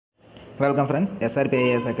Welcome friends,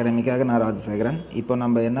 SRPIS அகாடமிக்காக நான் ராஜசேகரன். இப்போ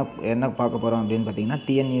நம்ம என்ன பார்க்க போகிறோம் அப்படின்னு பார்த்தீங்கன்னா,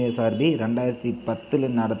 டிஎன்யூஎஸ்ஆர்பி 2010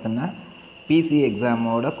 நடத்தின பிசி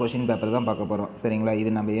எக்ஸாமோட கொஷின் பேப்பர் தான் பார்க்க போகிறோம். சரிங்களா?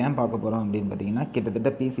 இது நம்ம ஏன் பார்க்க போகிறோம் அப்படின்னு பார்த்தீங்கன்னா,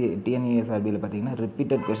 கிட்டத்தட்ட டிஎன்யூஎஸ்ஆர்பியில் பார்த்தீங்கன்னா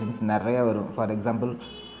ரிப்பீட்டட் கொஷின்ஸ் நிறையா வரும். ஃபார் எக்ஸாம்பிள்,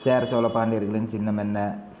 சேர சோழ பாண்டியர்களின் சின்னம் என்ன,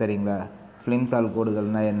 சரிங்களா, ஃபிலிம்சால்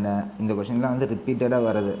கோடுகள்னால் என்ன, இந்த கொஷின்லாம் வந்து ரிப்பீட்டடாக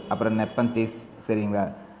வருது. அப்புறம் நெப்பந்தீஸ், சரிங்களா,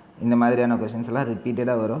 இந்த மாதிரியான கொஷின்ஸ்லாம்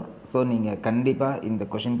ரிப்பீட்டடாக வரும். ஸோ நீங்கள் கண்டிப்பாக இந்த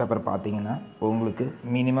கொஷின் பேப்பர் பார்த்தீங்கன்னா உங்களுக்கு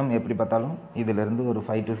மினிமம் எப்படி பார்த்தாலும் இதிலேருந்து ஒரு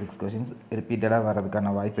 5 to 6 கொஷின்ஸ் ரிப்பீட்டடாக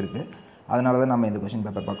வர்றதுக்கான வாய்ப்பு இருக்குது. அதனால தான் நம்ம இந்த கொஷின்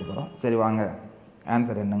பேப்பர் பார்க்க போகிறோம். சரி, வாங்க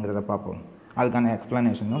ஆன்சர் என்னங்கிறத பார்ப்போம். அதுக்கான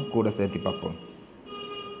எக்ஸ்ப்ளனேஷனும் கூட சேர்த்து பார்ப்போம்.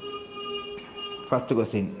 ஃபஸ்ட்டு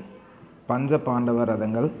கொஸ்டின், பஞ்ச பாண்டவ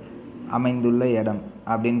ரதங்கள் அமைந்துள்ள இடம்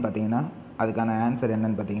அப்படின்னு பார்த்தீங்கன்னா அதுக்கான ஆன்சர்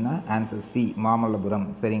என்னன்னு பார்த்தீங்கன்னா ஆன்சர் சி, மாமல்லபுரம்.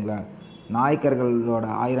 சரிங்களா? நாயக்கர்களோட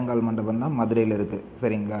ஆயிரங்கால் மண்டபம் தான் மதுரையில் இருக்குது.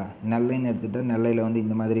 சரிங்களா? நெல்லைன்னு எடுத்துகிட்டு நெல்லையில் வந்து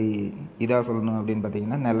இந்த மாதிரி இதாக சொல்லணும் அப்படின்னு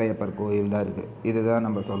பார்த்தீங்கன்னா நெல்லையப்பர் கோயில் தான் இருக்குது. இதுதான்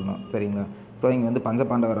நம்ம சொல்லணும். சரிங்களா? ஸோ இங்கே வந்து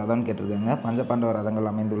பஞ்சபாண்டவ ரதம்னு கேட்டிருக்காங்க. பஞ்சபாண்டவ ரதங்கள்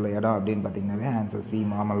அமைந்துள்ள இடம் அப்படின்னு பார்த்தீங்கன்னாவே ஆன்சர் சி,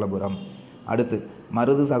 மாமல்லபுரம். அடுத்து,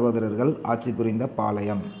 மருது சகோதரர்கள் ஆட்சி புரிந்த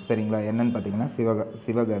பாளையம். சரிங்களா? என்னன்னு பார்த்தீங்கன்னா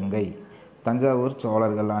சிவகங்கை. தஞ்சாவூர்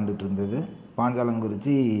சோழர்கள் ஆண்டுட்டு இருந்தது.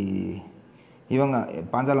 பாஞ்சாலங்குறிச்சி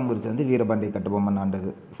வந்து வீரபாண்டிய கட்டபொம்மன் ஆண்டது.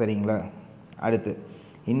 சரிங்களா? அடுத்து,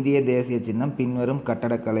 இந்திய தேசிய சின்னம் பின்வரும்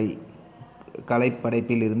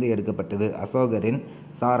கலைப்படைப்பில் இருந்து எடுக்கப்பட்டது. அசோகரின்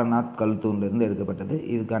சாரநாத் கல்தூன்லேருந்து எடுக்கப்பட்டது.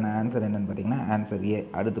 இதுக்கான ஆன்சர் என்னன்னு பார்த்தீங்கன்னா ஆன்சர் ஏ.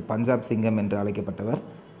 அடுத்து, பஞ்சாப் சிங்கம் என்று அழைக்கப்பட்டவர்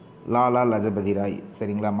லாலா லஜபதி ராய்.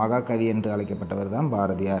 சரிங்களா? மகாகவி என்று அழைக்கப்பட்டவர் தான்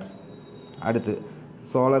பாரதியார். அடுத்து,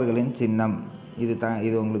 சோழர்களின் சின்னம்.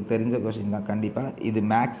 இது உங்களுக்கு தெரிஞ்ச கொஷின் தான் கண்டிப்பாக. இது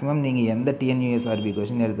மேக்ஸிமம் நீங்கள் எந்த டிஎன்யூஎஸ்ஆர்பி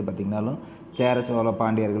கொஷின் எடுத்து பார்த்தீங்கன்னாலும் சேர சோழ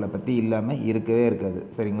பாண்டியர்களை பற்றி இல்லாமல் இருக்கவே இருக்காது.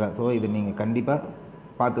 சரிங்களா? ஸோ இது நீங்கள் கண்டிப்பாக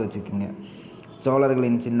பார்த்து வச்சுக்கோங்க.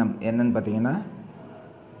 சோழர்களின் சின்னம் என்னன்னு பார்த்தீங்கன்னா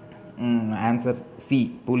ஆன்சர் சி,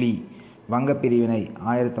 புலி. வங்கப்பிரிவினை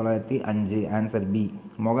 1905, ஆன்சர் பி.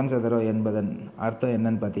 மொகஞ்சதரோ என்பதன் அர்த்தம்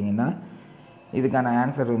என்னன்னு பார்த்தீங்கன்னா இதுக்கான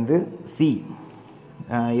ஆன்சர் வந்து சி,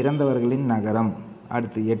 இறந்தவர்களின் நகரம்.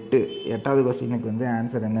 அடுத்து, எட்டாவது கொஸ்டினுக்கு வந்து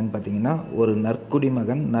ஆன்சர் என்னன்னு பார்த்தீங்கன்னா ஒரு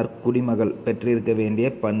நற்குடிமகள் பெற்றிருக்க வேண்டிய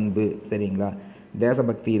பண்பு. சரிங்களா?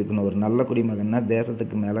 தேசபக்தி இருக்கணும். ஒரு நல்ல குடிமகன்னா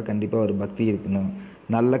தேசத்துக்கு மேலே கண்டிப்பாக ஒரு பக்தி இருக்கணும்,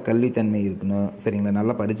 நல்ல கல்வித்தன்மை இருக்கணும். சரிங்களா?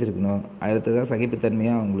 நல்லா படிச்சிருக்கணும். அடுத்ததாக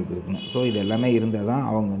சகிப்புத்தன்மையாக அவங்களுக்கு இருக்கணும். ஸோ இது எல்லாமே இருந்தால் தான்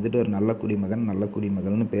அவங்க வந்துட்டு ஒரு நல்ல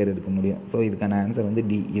குடிமகள்னு பேர் எடுக்க முடியும். ஸோ இதுக்கான ஆன்சர் வந்து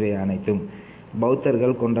டி, இவை அனைத்தும்.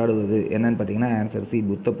 பௌத்தர்கள் கொண்டாடுவது என்னன்னு பார்த்தீங்கன்னா ஆன்சர் சி,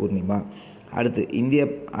 புத்த பூர்ணிமா. அடுத்து, இந்திய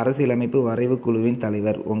அரசியலமைப்பு வரைவு குழுவின்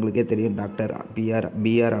தலைவர் உங்களுக்கே தெரியும், doctor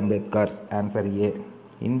PR Ambedkar. Answer A.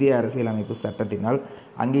 இந்திய அரசியலமைப்பு சட்டத்தினால்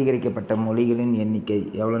அங்கீகரிக்கப்பட்ட மொழிகளின் எண்ணிக்கை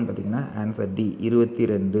எவ்வளோன்னு பார்த்தீங்கன்னா ஆன்சர் டி,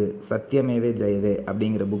 22. சத்தியமேவே ஜெயதே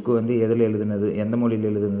அப்படிங்கிற புக்கு வந்து எதில் எழுதுனது, எந்த மொழியில்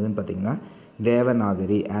எழுதுனதுன்னு பார்த்தீங்கன்னா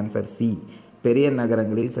தேவநாகரி. Answer C. பெரிய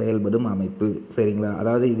நகரங்களில் செயல்படும் அமைப்பு. சரிங்களா?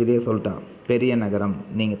 அதாவது இதிலே சொல்லிட்டான் பெரிய நகரம்.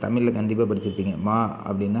 நீங்கள் தமிழில் கண்டிப்பாக படிச்சிருப்பீங்க. மா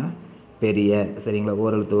அப்படின்னா பெரிய. சரிங்களா?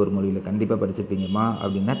 ஓரெழுத்து ஒரு மொழியில் கண்டிப்பாக படிச்சிருப்பீங்க. மா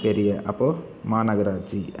அப்படின்னா பெரிய, அப்போது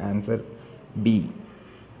மாநகராட்சி. Answer B.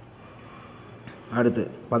 அடுத்து,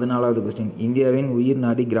 14வது கொஸ்டின், இந்தியாவின் உயிர்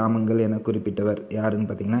நாடி கிராமங்கள் என குறிப்பிட்டவர் யாருன்னு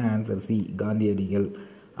பார்த்தீங்கன்னா ஆன்சர் சி, காந்தியடிகள்.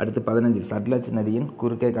 அடுத்து, 15 சட்லஜ் நதியின்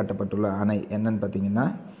குறுக்கே காட்டப்பட்டுள்ள அணை என்னன்னு பார்த்தீங்கன்னா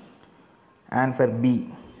ஆன்சர் பி,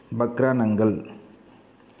 பக்ரானங்கல்.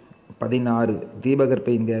 16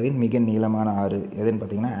 தீபகற்ப இந்தியாவின் மிக நீளமான ஆறு எதுன்னு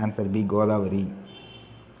பார்த்தீங்கன்னா ஆன்சர் பி, கோதாவரி.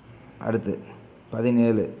 அடுத்து,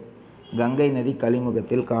 17 கங்கை நதி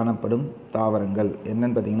கலிமுகத்தில் காணப்படும் தாவரங்கள்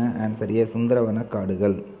என்னன்னு பார்த்தீங்கன்னா ஆன்சர் ஏ, சுந்தரவன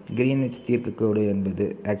காடுகள். கிரீன்விச் தீர்க்கக்கோடு என்பது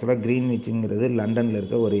ஆக்சுவலாக கிரீன்விச்சுங்கிறது லண்டனில்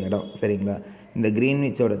இருக்க ஒரு இடம். சரிங்களா? இந்த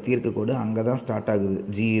கிரீன்விச்சோட தீர்க்கக்கோடு அங்கே தான் ஸ்டார்ட் ஆகுது.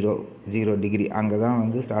 0 டிகிரி அங்கே தான்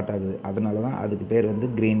வந்து ஸ்டார்ட் ஆகுது. அதனால தான் அதுக்கு பேர் வந்து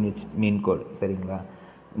கிரீன்விச் மீன் கோடு. சரிங்களா?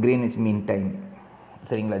 Greenwich mean time.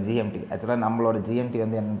 சரிங்களா? ஜிஎம்டி ஆக்சுவலாக நம்மளோட ஜிஎம்டி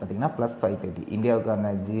வந்து என்னென்னு பார்த்தீங்கன்னா +5:30.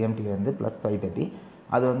 இந்தியாவுக்கான ஜிஎம்டி வந்து +5:30.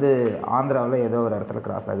 அது வந்து ஆந்திராவில் ஏதோ ஒரு இடத்துல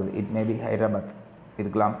கிராஸ் ஆகுது. இட் மேபி ஹைதராபாத்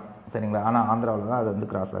இருக்கலாம். சரிங்களா? ஆனால் ஆந்திராவில் தான் அது வந்து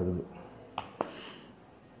கிராஸ் ஆகுது.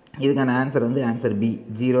 இதுக்கான ஆன்சர் வந்து ஆன்சர் பி,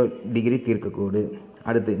 0 டிகிரி தீர்க்கக்கோடு.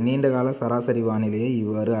 அடுத்து, நீண்டகால சராசரி வானிலையை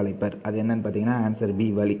இவ்வாறு அழைப்பர். அது என்னன்னு பார்த்தீங்கன்னா ஆன்சர் பி,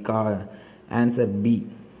 ஆன்சர் பி,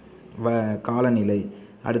 காலநிலை.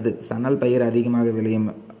 அடுத்து, சணல் பயிர் அதிகமாக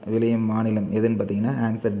விளையும் மாநிலம் எதுன்னு பார்த்தீங்கன்னா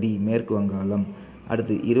ஆன்சர் டி, மேற்கு வங்காளம்.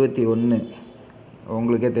 அடுத்து, 21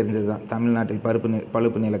 உங்களுக்கே தெரிஞ்சது தான், தமிழ்நாட்டில்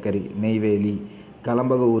பழுப்பு நிலக்கரி நெய்வேலி.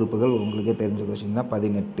 கலம்பக உறுப்புகள் உங்களுக்கே தெரிஞ்ச கொஸ்டின் தான்.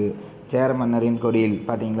 18 சேர மன்னரின் கொடியில்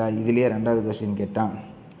பார்த்தீங்களா, இதுலேயே 2வது கொஸ்டின் கேட்டான்.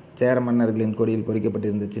 சேர மன்னர்களின் கொடியில்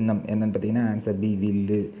பொறிக்கப்பட்டிருந்த சின்னம் என்னன்னு பார்த்தீங்கன்னா ஆன்சர் பி,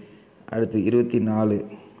 வில்லு. அடுத்து, 24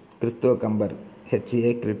 கிறிஸ்துவ கம்பர்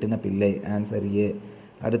ஹெச்ஏ கிருட்டின பிள்ளை. Answer A.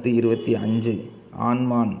 அடுத்து, 25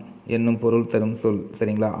 ஆன்மான் என்னும் பொருள் தரும் சொல்.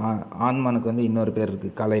 சரிங்களா? ஆண்மானுக்கு வந்து இன்னொரு பேர்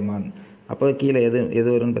இருக்குது, கலைமான். அப்போ கீழே எது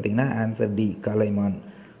வரும்னு பார்த்தீங்கன்னா ஆன்சர் டி, கலைமான்.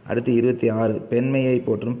 அடுத்து 26, பெண்மையை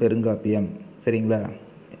போற்றும் பெருங்காப்பியம். சரிங்களா?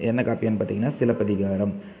 என்ன காப்பியம்னு பார்த்தீங்கன்னா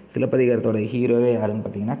சிலப்பதிகாரம். சிலப்பதிகாரத்தோட ஹீரோவே யாருன்னு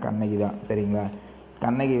பார்த்தீங்கன்னா கண்ணகி தான். சரிங்களா?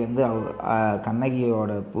 கண்ணகி வந்து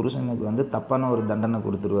கண்ணகியோட புருஷனுக்கு வந்து தப்பான ஒரு தண்டனை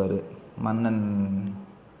கொடுத்துருவார் மன்னன்.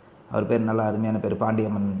 அவர் பேர் நல்லா அருமையான பேர்,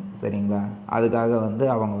 பாண்டியம்மன். சரிங்களா? அதுக்காக வந்து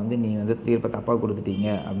அவங்க வந்து நீ வந்து தீர்ப்பை தப்பாக கொடுத்துட்டீங்க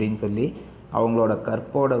அப்படின்னு சொல்லி அவங்களோட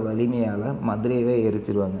கற்போட வலிமையால் மதுரையவே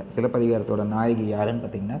எரிச்சிருவாங்க. சிலப்பதிகாரத்தோட நாயகி யாருன்னு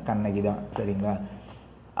பார்த்தீங்கன்னா கண்ணகி தான். சரிங்களா?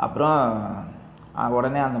 அப்புறம்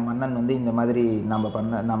உடனே அந்த மன்னன் வந்து இந்த மாதிரி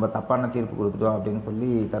நம்ம தப்பான தீர்ப்பு கொடுத்துட்டோம் அப்படின்னு சொல்லி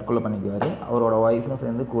தற்கொலை பண்ணிக்குவார். அவரோட ஒய்ஃபும்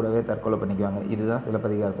சேர்ந்து கூடவே தற்கொலை பண்ணிக்குவாங்க. இதுதான்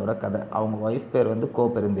சிலப்பதிகாரத்தோட கதை. அவங்க ஒய்ஃப் பேர் வந்து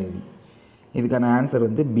கோப்பெருந்தேவி. இதுக்கான ஆன்சர்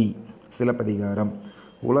வந்து பி, சிலப்பதிகாரம்.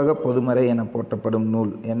 உலக பொதுமறை என போற்றப்படும்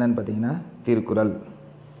நூல் என்னன்னு பார்த்தீங்கன்னா திருக்குறள்.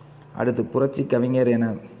 அடுத்து புரட்சி கவிஞர் என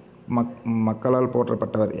மக்களால்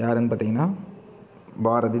போற்றப்பட்டவர் யாருன்னு பார்த்தீங்கன்னா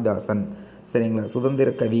பாரதிதாசன். சரிங்களா?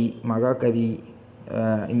 சுதந்திர கவி, மகாகவி,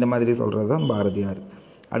 இந்த மாதிரி சொல்கிறது தான் பாரதியார்.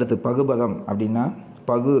 அடுத்து பகுபதம் அப்படின்னா,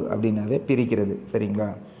 பகு அப்படின்னாவே பிரிக்கிறது. சரிங்களா?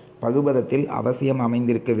 பகுபதத்தில் அவசியம்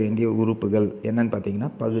அமைந்திருக்க வேண்டிய உறுப்புகள் என்னன்னு பார்த்தீங்கன்னா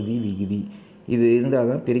பகுதி, விகுதி. இது இருந்தால்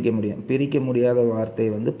தான் பிரிக்க முடியும். பிரிக்க முடியாத வார்த்தை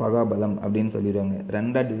வந்து பகாபதம் அப்படின்னு சொல்லிடுவாங்க.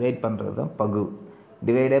 ரெண்டாக டிவைட் பண்ணுறது தான் பகு.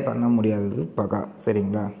 டிவைடே பண்ண முடியாதது பகா.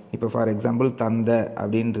 சரிங்களா? இப்போ ஃபார் எக்ஸாம்பிள் தந்த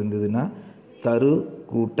அப்படின்னு இருந்ததுன்னா தரு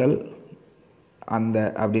கூட்டல் அந்த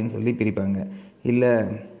அப்படின்னு சொல்லி பிரிப்பாங்க. இல்லை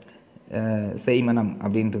செய்மனம்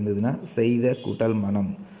அப்படின்னு இருந்ததுன்னா செய்த கூட்டல் மனம்.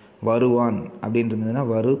 வருவான் அப்படின்னு இருந்ததுன்னா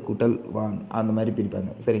வரு கூட்டல் வான், அந்த மாதிரி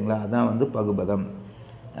பிரிப்பாங்க. சரிங்களா? அதான் வந்து பகுபதம்.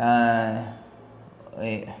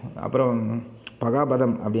 அப்புறம்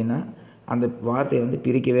பகாபதம் அப்படின்னா அந்த வார்த்தையை வந்து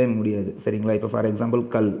பிரிக்கவே முடியாது. சரிங்களா? இப்போ ஃபார் எக்ஸாம்பிள்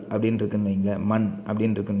கல் அப்படின்னு இருக்குன்னு வைங்களேன், மண்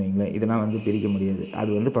அப்படின்னு இருக்குன்னு வைங்களேன், இதெல்லாம் வந்து பிரிக்க முடியாது. அது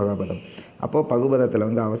வந்து பகாபதம். அப்போது பகுபதத்தில்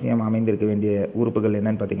வந்து அவசியம் அமைந்திருக்க வேண்டிய உறுப்புகள்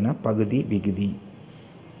என்னன்னு பார்த்தீங்கன்னா பகுதி, விகுதி.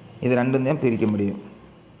 இது ரெண்டும் தான் பிரிக்க முடியும்.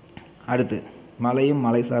 அடுத்து மலையும்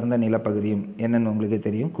மலை சார்ந்த நிலப்பகுதியும் என்னென்னு உங்களுக்கு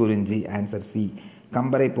தெரியும், குறிஞ்சி. Answer C.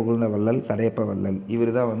 கம்பரை புகழ்ந்த வள்ளல் சடையப்ப வள்ளல்.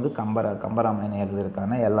 இவர் தான் வந்து கம்பராமாயணம்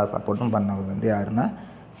எழுதுறதுக்கான எல்லா சப்போர்ட்டும் பண்ணவர் வந்து யாருன்னா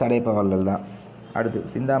சடையப்ப வள்ளல் தான். அடுத்து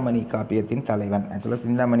சிந்தாமணி காப்பியத்தின் தலைவன். ஆக்சுவலாக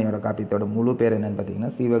சிந்தாமணியோட காப்பியத்தோட முழு பேர் என்னென்னு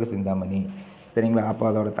பார்த்தீங்கன்னா சீவக சிந்தாமணி. சரிங்களா? அப்போ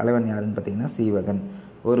அதோட தலைவன் யாருன்னு பார்த்தீங்கன்னா சீவகன்.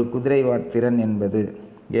 ஒரு குதிரை வாட் திறன் என்பது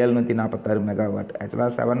 746 மெகாவாட்.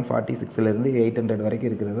 ஆக்சுவலாக 746 800 வரைக்கும்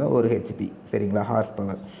இருக்கிறது ஒரு ஹெச்பி. சரிங்களா? Horse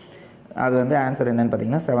power. அது வந்து ஆன்சர் என்னென்னு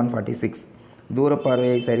பார்த்தீங்கன்னா 746.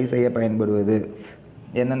 தூரப்பார்வையை சரி செய்ய பயன்படுவது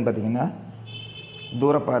என்னென்னு பார்த்தீங்கன்னா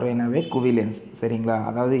தூரப்பார்வைனாவே குவிலென்ஸ். சரிங்களா?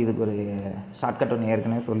 அதாவது இதுக்கு ஒரு ஷார்ட்கட் ஒன்று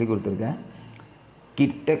ஏற்கனவே சொல்லி கொடுத்துருக்கேன்.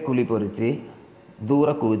 கிட்ட குழி பொறிச்சு தூர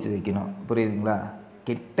குவிச்சு வைக்கணும். புரியுதுங்களா?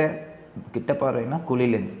 கிட்ட பார்வைனா குழி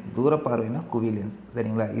லென்ஸ், தூர பார்வைனா குவி லென்ஸ்.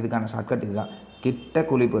 சரிங்களா? இதுக்கான ஷார்ட்கட் இதுதான். கிட்ட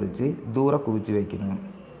குழி பொறிச்சு தூர குவிச்சு வைக்கணும்.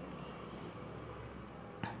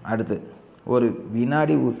 அடுத்து ஒரு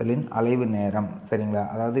வினாடி ஊசலின் அலைவு நேரம். சரிங்களா?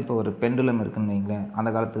 அதாவது இப்போ ஒரு பெண்டுலம் இருக்குன்னு வைங்களேன். அந்த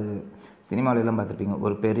காலத்து சினிமாவிலலாம் பார்த்துருப்பீங்க.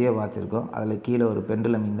 ஒரு பெரிய வாட்ச் இருக்கும், அதில் கீழே ஒரு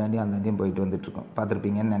பெண்டுலம் இந்தாண்டி அந்தாண்டியும் போயிட்டு வந்துட்டுருக்கோம்.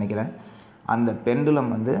 பார்த்துருப்பீங்கன்னு நினைக்கிறேன். அந்த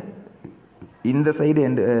பெண்டுலம் வந்து இந்த side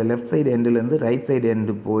end, left side எண்டுலேருந்து right side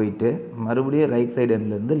end போயிட்டு மறுபடியும் ரைட் சைடு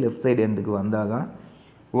எண்டுலேருந்து லெஃப்ட் சைடு எண்டுக்கு வந்தால் தான்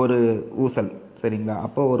ஒரு ஊசல். சரிங்களா?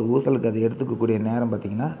 அப்போ ஒரு ஊசலுக்கு அது எடுத்துக்கக்கூடிய நேரம்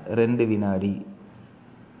பார்த்திங்கன்னா 2 வினாடி.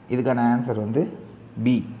 இதுக்கான ஆன்சர் வந்து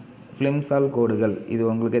பி, ஃபிலிம்சால் கோடுகள். இது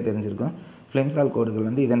உங்களுக்கே தெரிஞ்சிருக்கும். ஃபிலிம்சால் கோடுகள்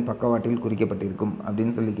வந்து இதன் பக்கவாட்டில் குறிக்கப்பட்டிருக்கும்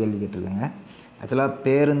அப்படின்னு சொல்லி கேள்வி கேட்டிருக்காங்க. ஆக்சுவலாக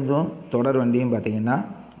பேருந்தும் தொடர் வண்டியும் பார்த்திங்கன்னா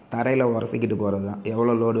தரையில் உரசிக்கிட்டு போகிறது தான்.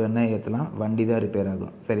 எவ்வளோ லோடு வேணால் ஏற்றலாம், வண்டி தான் ரிப்பேர்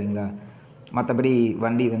ஆகும். சரிங்களா? மற்றபடி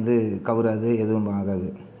வண்டி வந்து கவுராது, எதுவும் ஆகாது.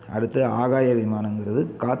 அடுத்து ஆகாய விமானங்கிறது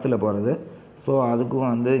காற்றுல போகிறது. ஸோ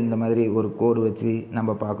அதுக்கும் வந்து இந்த மாதிரி ஒரு கோடு வச்சு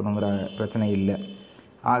நம்ம பார்க்கணுங்கிற பிரச்சனை இல்லை.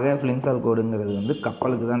 ஆக ஃபிலிம்சால் கோடுங்கிறது வந்து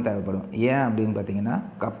கப்பலுக்கு தான் தேவைப்படும். ஏன் அப்படின்னு பார்த்தீங்கன்னா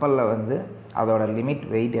கப்பலில் வந்து அதோட லிமிட்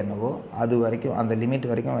வெயிட் என்னவோ அது வரைக்கும், அந்த லிமிட்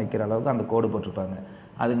வரைக்கும் வைக்கிற அளவுக்கு அந்த கோடு போட்டிருப்பாங்க.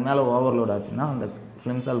 அதுக்கு மேலே ஓவர்லோட் ஆச்சுன்னா அந்த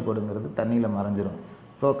ஃபிலிம்சால் கோடுங்கிறது தண்ணியில் மறைஞ்சிரும்.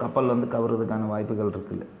 ஸோ கப்பல் வந்து கவுறதுக்கான வாய்ப்புகள்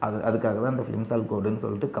இருக்குது. அதுக்காக தான் அந்த ஃபிலிம்சால் கோடுன்னு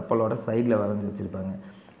சொல்லிட்டு கப்பலோட சைடில் வரைஞ்சி வச்சுருப்பாங்க.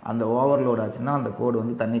 அந்த ஓவர்லோட் ஆச்சுன்னா அந்த கோடு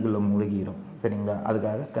வந்து தண்ணிக்குள்ளே மூழ்கிடும். சரிங்களா?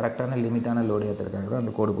 அதுக்காக கரெக்டான லிமிட்டான லோடு ஏற்றுறதுக்காக தான்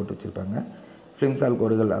அந்த கோடு போட்டு வச்சுருப்பாங்க. ஃபிலிம்சால்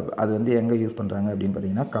கோடுகள் அது வந்து எங்கே யூஸ் பண்ணுறாங்க அப்படின்னு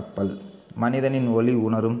பார்த்தீங்கன்னா கப்பல். மனிதனின் ஒலி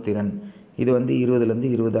உணரும் திறன் இது வந்து 20லேருந்து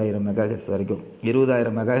 20,000 மெகாஹெட்ஸ் வரைக்கும்.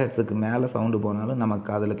 20,000 மெகாஹெட்ஸுக்கு மேலே சவுண்டு போனாலும் நமக்கு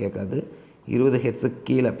காதில் கேட்காது. 20 ஹெட்ஸுக்கு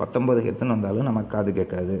கீழே 19 ஹெட்ஸ்ன்னு வந்தாலும் நமக்கு காது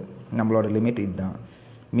கேட்காது. நம்மளோட லிமிட் இதுதான்.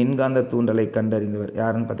 மின்காந்த தூண்டலை கண்டறிந்தவர்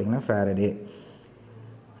யாருன்னு பார்த்தீங்கன்னா ஃபேரடே.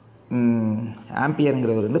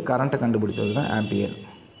 ஆம்பியருங்கிறவர் வந்து கரண்ட்டை கண்டுபிடிச்சது தான் ஆம்பியர்.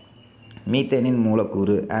 மீத்தேனின்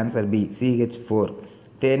மூலக்கூறு. Answer B, CH4.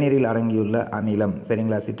 தேநீரில் அடங்கியுள்ள அமிலம்.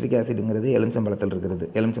 சரிங்களா? சிட்ரிக் ஆசிடுங்கிறது எலுமிச்சம்பழத்தில் இருக்கிறது.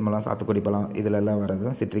 எலுமிச்சம்பழம், சாத்துக்குடி பழம் இதிலெல்லாம் வர்றது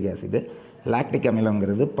தான் சிட்ரிக் ஆசிடு. லாக்டிக்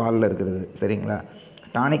அமிலங்கிறது பாலில் இருக்கிறது. சரிங்களா?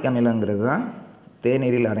 டானிக் அமிலங்கிறது தான்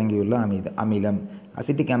தேநீரில் அடங்கியுள்ள அமிலம்.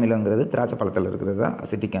 அசிட்டிக் அமிலங்கிறது திராட்சை பழத்தில் இருக்கிறது தான்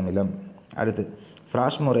அசிட்டிக் அமிலம். அடுத்து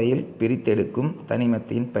ஃப்ராஷ் முறையில் பிரித்தெடுக்கும்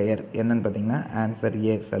தனிமத்தின் பெயர் என்னன்னு பார்த்தீங்கன்னா ஆன்சர்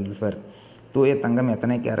ஏ, சல்ஃபர். தூய தங்கம்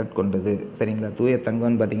எத்தனை கேரட் கொண்டது? சரிங்களா? தூய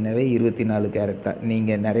தங்கம்னு பார்த்தீங்கன்னாவே 24 கேரட் தான்.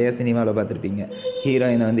 நீங்கள் நிறைய சினிமாவில் பார்த்துருப்பீங்க.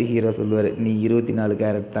 ஹீரோயினை வந்து ஹீரோ சொல்லுவார், நீ 24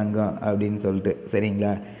 கேரட் தங்கம் அப்படின்னு சொல்லிட்டு.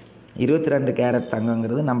 சரிங்களா? 22 கேரட்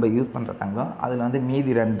தங்கங்கிறது நம்ம யூஸ் பண்ணுற தங்கம். அதில் வந்து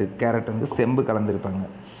மீதி 2 கேரட் வந்து செம்பு கலந்துருப்பாங்க.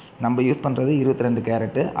 நம்ம யூஸ் பண்ணுறது 22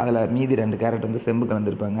 கேரட்டு, அதில் மீதி 2 கேரட் வந்து செம்பு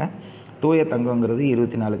கலந்துருப்பாங்க. தூய தங்கங்கிறது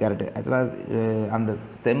 24 கேரட்டு. ஆக்சுவலாக அந்த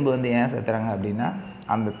செம்பு வந்து ஏன் சேர்த்துறாங்க அப்படின்னா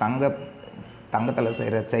அந்த தங்கத்தில்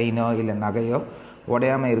செய்கிற செயினோ இல்லை நகையோ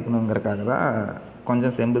உடையாமல் இருக்கணுங்கிறதுக்காக தான்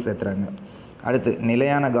கொஞ்சம் செம்பு சேர்த்துறாங்க. அடுத்து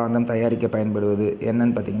நிலையான காந்தம் தயாரிக்க பயன்படுவது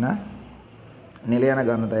என்னன்னு பார்த்தீங்கன்னா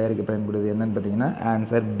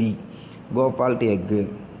ஆன்சர் பி, கோபால்ட் எக்கு.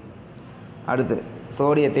 அடுத்து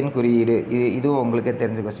சோடியத்தின் குறியீடு. இதுவும் உங்களுக்கே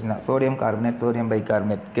தெரிஞ்ச கொஸ்டின் தான். Sodium carbonate, sodium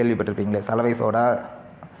bicarbonate கேள்விப்பட்டிருப்பீங்களே. சலவை சோடா,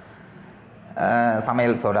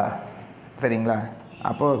 சமையல் சோடா. சரிங்களா?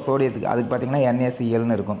 அப்போது சோடியத்துக்கு அதுக்கு பார்த்திங்கன்னா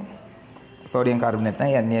NaClன்னு இருக்கும். Sodium கார்பனேட்னா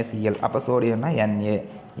NaCl. அப்போ சோடியம்னா Na,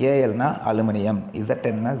 Alனா அலுமினியம்,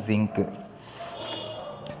 Znனா ஜிங்க்கு.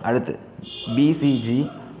 அடுத்து BCG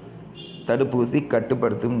தடுப்பூசி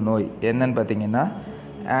கட்டுப்படுத்தும் நோய் என்னன்னு பார்த்தீங்கன்னா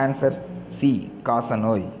ஆன்சர் சி, காச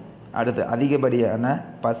நோய். அடுத்து அதிகப்படியான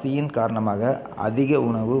பசியின் காரணமாக அதிக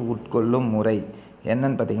உணவு உட்கொள்ளும் முறை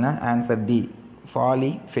என்னன்னு பார்த்தீங்கன்னா ஆன்சர் டி,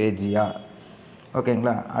 பாலிஃபேஜியா.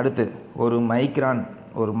 ஓகேங்களா? அடுத்து ஒரு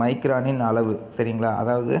மைக்ரானின் அளவு. சரிங்களா?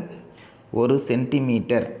 அதாவது 1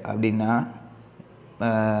 சென்டிமீட்டர் அப்படின்னா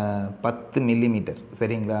 10 மில்லிமீட்டர்.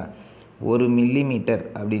 சரிங்களா? 1 மில்லிமீட்டர்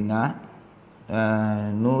அப்படின்னா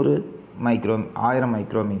 1000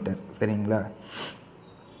 மைக்ரோமீட்டர். சரிங்களா?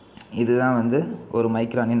 இதுதான் வந்து ஒரு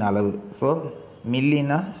மைக்ரானின் அளவு. ஸோ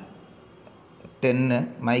மில்லினா 10,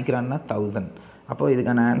 மைக்ரான்னா 1000. அப்போது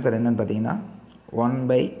இதுக்கான ஆன்சர் என்னன்னு பார்த்தீங்கன்னா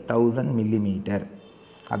 1/1000 மில்லிமீட்டர்.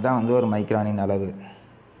 அதுதான் வந்து ஒரு மைக்ரானின் அளவு.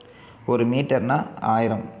 ஒரு மீட்டர்னா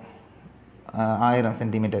 1000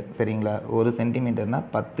 சென்டிமீட்டர். சரிங்களா? 1 சென்டிமீட்டர்னா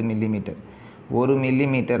 10 மில்லிமீட்டர். 1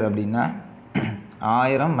 மில்லிமீட்டர் அப்படின்னா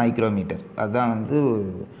 1000 மைக்ரோமீட்டர். அதுதான் வந்து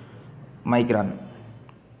மைக்ரான்.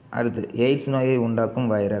 அடுத்து எய்ட்ஸ் நோயை உண்டாக்கும்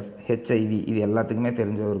வைரஸ் HIV. இது எல்லாத்துக்குமே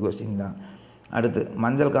தெரிஞ்ச ஒரு கொஸ்டின் தான். அடுத்து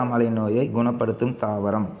மஞ்சள் காமாலை நோயை குணப்படுத்தும்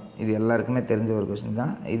தாவரம். இது எல்லாருக்குமே தெரிஞ்ச ஒரு கொஸ்டின்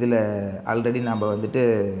தான். இதில் ஆல்ரெடி நம்ம வந்துட்டு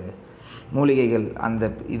மூலிகைகள் அந்த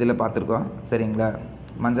இதில் பார்த்துருக்கோம். சரிங்களா?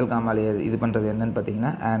 மஞ்சள் காமாலையை இது பண்ணுறது என்னன்னு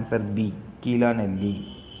பார்த்தீங்கன்னா ஆன்சர் பி, கீழா நெல்லி.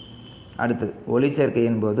 அடுத்து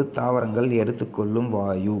ஒளிச்சேர்க்கையின் போது தாவரங்கள் எடுத்துக்கொள்ளும்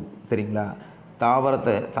வாயு. சரிங்களா?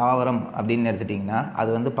 தாவரம் அப்படின்னு எடுத்துட்டிங்கன்னா அது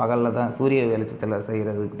வந்து பகலில் தான் சூரிய வெளிச்சத்தில்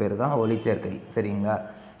செய்கிறதுக்கு பேர் தான் ஒளிச்சேர்க்கை. சரிங்களா?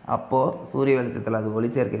 அப்போது சூரிய வெளிச்சத்தில் அது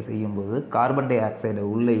ஒளிச்சேர்க்கை செய்யும்போது கார்பன் டை ஆக்சைடை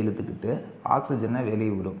உள்ளே இழுத்துக்கிட்டு ஆக்சிஜனை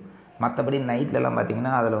வெளியே விடும். மற்றபடி நைட்லலாம்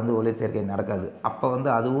பார்த்திங்கன்னா அதில் வந்து ஒளிச்சேர்க்கை நடக்காது. அப்போ வந்து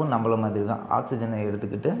அதுவும் நம்மள மாதிரி தான் ஆக்சிஜனை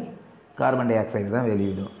எடுத்துக்கிட்டு கார்பன் டை ஆக்சைடு தான்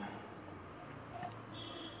வெளியிடும்.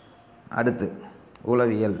 அடுத்து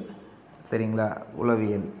உளவியல். சரிங்களா?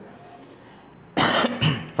 உளவியல்.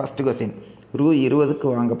 ஃபஸ்ட்டு கொஸ்டின், ரூ. 20க்கு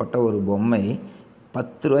வாங்கப்பட்ட ஒரு பொம்மை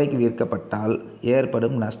 10 ரூபாய்க்கு விற்கப்பட்டால்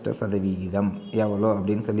ஏற்படும் நஷ்ட சதவிகிதம் எவ்வளோ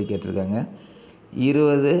அப்படின்னு சொல்லி கேட்டிருக்காங்க.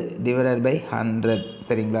 20/100.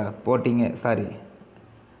 சரிங்களா? 20/100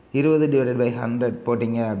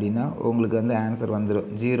 போட்டிங்க அப்படின்னா உங்களுக்கு வந்து ஆன்சர் வந்துடும்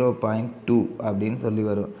 0.2 அப்படின்னு சொல்லி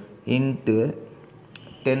வரும். இன்ட்டு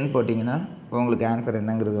 10 போட்டிங்கன்னா உங்களுக்கு ஆன்சர்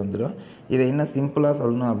என்னங்கிறது வந்துடும். இதை இன்னும் சிம்பிளாக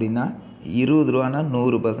சொல்லணும் அப்படின்னா 20 ரூபானா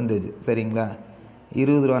 100%. சரிங்களா?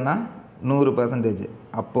 20 ரூபானா 100%.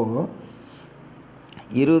 அப்போது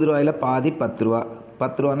 20 ரூபாயில் பாதி 10 ரூபா.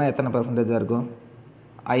 10 ரூபானா எத்தனை பர்சன்டேஜாக இருக்கும்?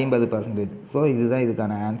 50%. ஸோ இதுதான்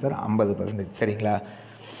இதுக்கான ஆன்சர் 50%. சரிங்களா?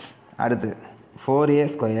 அடுத்து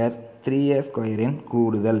 4a² 3a²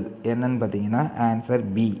 கூடுதல் என்னன்னு பார்த்தீங்கன்னா ஆன்சர்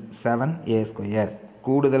பி, 7a².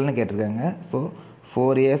 கூடுதல்னு கேட்டிருக்காங்க. ஸோ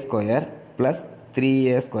 4a² +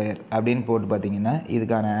 3a² அப்படின்னு போட்டு பார்த்தீங்கன்னா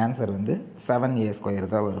இதுக்கான ஆன்சர் வந்து 7a²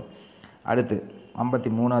 தான் வரும். அடுத்து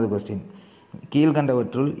 53வது கொஸ்டின்,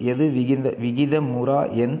 கீழ்கண்டவற்றுள் எது விகிதமுறா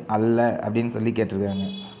எண் அல்ல அப்படின்னு சொல்லி கேட்டிருக்காங்க.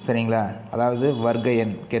 சரிங்களா? அதாவது வர்க்க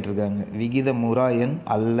எண் கேட்டிருக்காங்க. விகிதமுறா எண்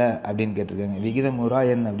அல்ல அப்படின்னு கேட்டிருக்காங்க. விகிதமுறா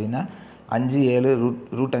எண் அப்படின்னா 5, 7,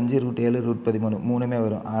 √5, √7, √13 மூணுமே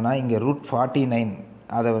வரும். ஆனால் இங்கே √49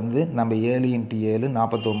 அதை வந்து நம்ம 7 × 7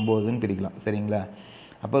 49ன்னு பிரிக்கலாம். சரிங்களா?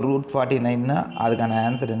 அப்போ √49னா அதுக்கான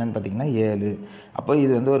ஆன்சர் என்னென்னு பார்த்தீங்கன்னா 7. அப்போ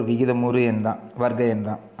இது வந்து ஒரு விகிதமுறு எண் தான், வர்க்க எண்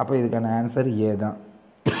தான். அப்போ இதுக்கான ஆன்சர் ஏ தான்.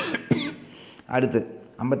 அடுத்து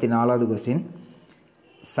 54வது question,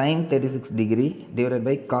 sin 36 degree divided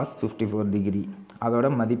by cos 54 degree அதோட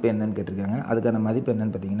மதிப்பு என்னன்னு கேட்டிருக்காங்க. அதுக்கான மதிப்பு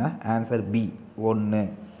என்னன்னு பார்த்தீங்கன்னா ஆன்சர் பி 1.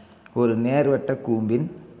 ஒரு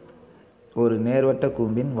நேர்வட்ட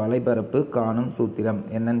கூம்பின் வலைபரப்பு காணும் சூத்திரம்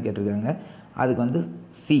என்னன்னு கேட்டிருக்காங்க. அதுக்கு வந்து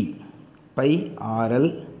சி பை ஆர்எல்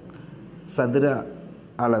சதுர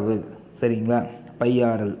அளவு. சரிங்களா, by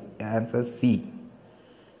RL answer C.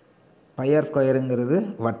 By R ஸ்கொயருங்கிறது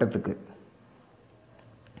வட்டத்துக்கு.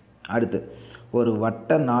 அடுத்து ஒரு வட்ட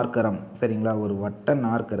நாற்கரம். சரிங்களா, ஒரு வட்ட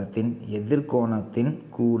நாற்கரத்தின் எதிர்கோணத்தின்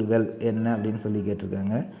கூடுதல் என்ன அப்படின்னு சொல்லி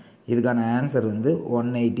கேட்டிருக்காங்க. இதுக்கான ஆன்சர் வந்து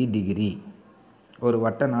 180 டிகிரி. ஒரு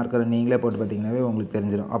வட்ட நாற்கரம் நீங்களே போட்டு பார்த்தீங்கன்னாவே உங்களுக்கு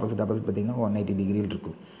தெரிஞ்சிடும். ஆப்போசிட் பார்த்தீங்கன்னா 180 டிகிரியில்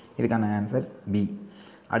இருக்கும். இதுக்கான ஆன்சர் பி.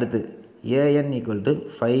 அடுத்து AN equal to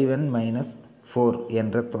 5n minus 4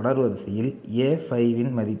 என்ற தொடர் வரிசையில்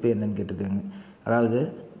A5இன் மதிப்பு என்னன்னு கேட்டிருக்காங்க. அதாவது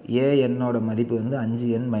ஏஎன்னோட மதிப்பு வந்து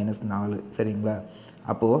 5n மைனஸ் 4. சரிங்களா,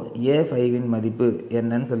 அப்போது A5இன் மதிப்பு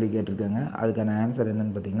என்னன்னு சொல்லி கேட்டிருக்காங்க. அதுக்கான ஆன்சர்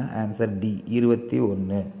என்னன்னு பார்த்தீங்கன்னா ஆன்சர் டி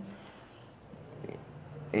 21.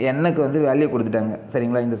 எண்ணுக்கு வந்து வேல்யூ கொடுத்துட்டாங்க.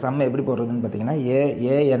 சரிங்களா, இந்த சம் எப்படி போடுறதுன்னு பார்த்தீங்கன்னா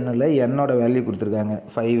ஏஎன்னில் என்னோட வேல்யூ கொடுத்துருக்காங்க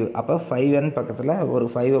 5. அப்போ 5n பக்கத்தில் ஒரு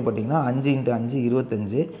 5 போட்டிங்கன்னா 5 × 5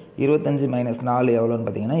 25. 25 மைனஸ் 4 எவ்வளோன்னு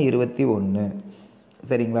பார்த்தீங்கன்னா 21.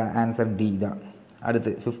 சரிங்களா, ஆன்சர் டி தான்.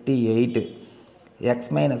 அடுத்து 58 x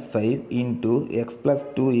minus 5 into X plus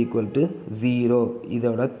 2 equal to 0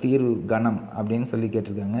 இதோட தீர்வு கணம் அப்படின்னு சொல்லி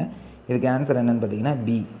கேட்டிருக்காங்க. இதுக்கு ஆன்சர் என்னன்னு பார்த்தீங்கன்னா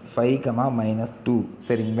பி 5, மைனஸ் 2.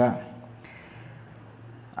 சரிங்களா,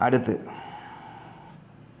 அடுத்து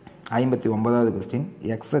 59வது கொஸ்டின்.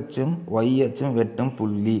 எக்ஸ் அச்சும் ஒய் அச்சும் வெட்டும்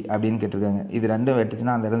புள்ளி அப்படின்னு கேட்டிருக்காங்க. இது ரெண்டும்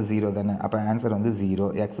வெட்டுச்சுன்னா அந்த இடம் 0 தானே. அப்போ ஆன்சர் வந்து 0.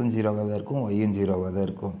 எக்ஸும் 0வாக தான் இருக்கும், ஒய்யும் 0வாக தான்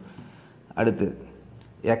இருக்கும். அடுத்து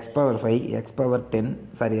X power 5 X power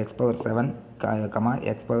 7 X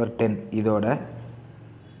power 10 இதோட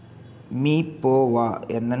மீ போவா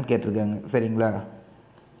என்னன்னு கேட்டிருக்காங்க. சரிங்களா,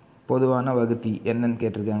 பொதுவான வகுத்தி என்னன்னு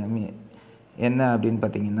கேட்டிருக்காங்க. என்ன அப்படின்னு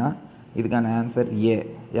பார்த்தீங்கன்னா இதுக்கான ஆன்சர் ஏ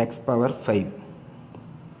எக்ஸ் பவர் 5.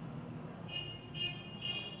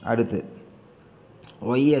 அடுத்து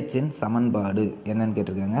ஒய் அச்சின் சமன்பாடு என்னன்னு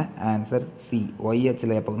கேட்டிருக்காங்க. Answer C. ஒய்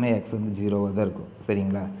அச்சில் எப்போவுமே எக்ஸ் வந்து 0வாக தான் இருக்கும்.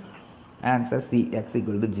 சரிங்களா, answer C X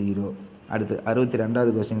equal to 0. அடுத்து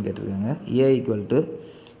 62வது கொஸ்டின் கேட்டிருக்காங்க. ஏ equal to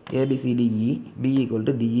ABCDE B equal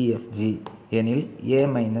to DEFG எனில் ஏ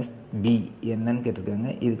மைனஸ் பி என்னன்னு கேட்டிருக்காங்க.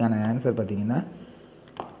 இதுக்கான ஆன்சர் பார்த்தீங்கன்னா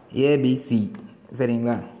ஏபிசி.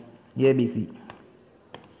 சரிங்களா, ஏபிசி.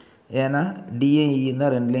 ஏன்னா டிஏஇ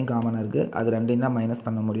தான் ரெண்டுலேயும் காமனாக இருக்குது. அது ரெண்டையும் தான் மைனஸ்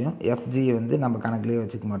பண்ண முடியும். எஃப்ஜி வந்து நம்ம கணக்குலேயே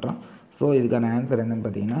வச்சுக்க மாட்டோம். ஸோ இதுக்கான ஆன்சர் என்னன்னு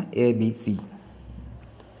பார்த்தீங்கன்னா ஏபிசி.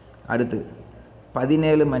 அடுத்து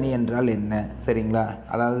 17 மணி என்றால் என்ன? சரிங்களா,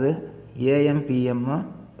 அதாவது ஏஎம்பிஎம்மும்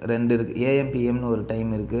 2 இருக்குது. ஏஎம்பிஎம்னு ஒரு டைம்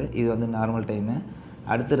இருக்குது, இது வந்து நார்மல் டைமு.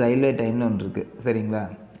 அடுத்து ரயில்வே டைம்னு ஒன்று இருக்குது. சரிங்களா,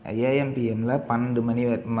 ஏஎம்பிஎம்மில் 12 மணி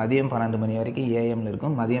மதியம் 12 மணி வரைக்கும் ஏஎம்னு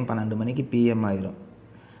இருக்கும், மதியம் 12 மணிக்கு பிஎம் ஆகிரும்.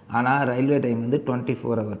 ஆனால் ரயில்வே டைம் வந்து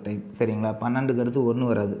 24 ஹவர் டைம். சரிங்களா, 12க்கு அடுத்து 1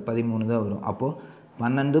 வராது, 13 தான் வரும். அப்போது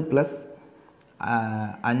 12 +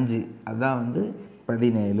 5 அதுதான் வந்து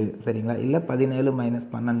 17. சரிங்களா, இல்லை 17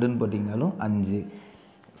 - 12ன்னு போட்டிங்கனாலும் 5.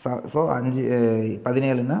 ஸோ 5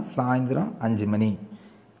 17ன்னா சாயந்தரம் 5 மணி.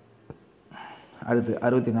 அடுத்து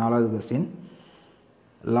 64வது கொஸ்டின்.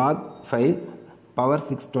 log 5 பவர்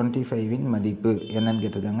 625இன் மதிப்பு என்னன்னு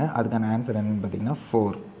கேட்டிருக்காங்க. அதுக்கான ஆன்சர் என்னன்னு பார்த்தீங்கன்னா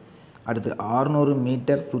 4. அடுத்து 600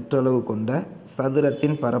 மீட்டர் சுற்றளவு கொண்ட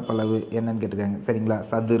சதுரத்தின் பரப்பளவு என்னன்னு கேட்டிருக்காங்க. சரிங்களா,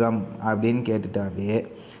 சதுரம் அப்படின்னு கேட்டுட்டாவே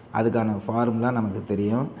அதுக்கான ஃபார்முலா நமக்கு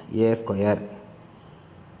தெரியும், A².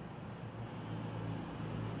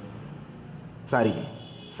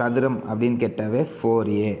 சதுரம் அப்படின்னு கேட்டாவே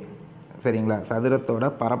 4A. சரிங்களா, சதுரத்தோட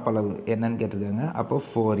பரப்பளவு என்னன்னு கேட்டிருக்காங்க. அப்போ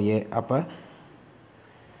 4A. அப்போ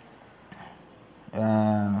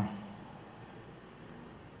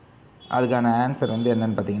அதுக்கான ஆன்சர் வந்து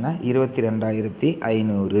என்னன்னு பார்த்தீங்கன்னா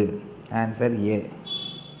 22,500. Answer A.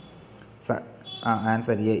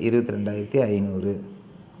 Answer A 22,500.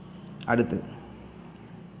 அடுத்து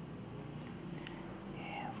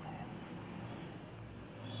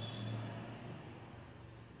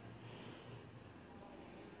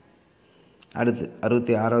அடுத்து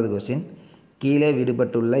 66வது கொஸ்டின். கீழே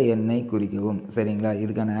விடுபட்டுள்ள எண்ணை குறிக்கவும். சரிங்களா,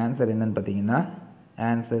 இதுக்கான ஆன்சர் என்னன்னு பார்த்தீங்கன்னா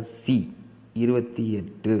ஆன்சர் சி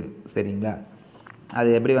 28. சரிங்களா, அது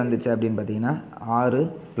எப்படி வந்துச்சு அப்படின்னு பார்த்தீங்கன்னா 6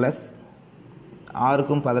 +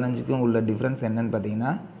 6க்கும் 15க்கும் உள்ள டிஃப்ரென்ஸ் என்னன்னு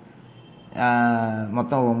பார்த்தீங்கன்னா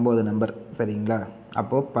மொத்தம் 9 நம்பர். சரிங்களா,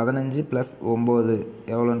 அப்போது 15 + 9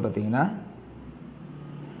 எவ்வளோன்னு பார்த்தீங்கன்னா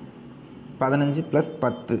 15 +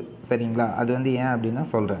 10. சரிங்களா, அது வந்து ஏன் அப்படின்னா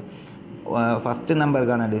சொல்கிறேன். First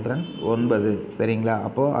நம்பருக்கான difference 9. சரிங்களா,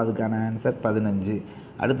 அப்போது அதுக்கான ஆன்சர் 15.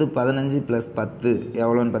 அடுத்து 15 + 10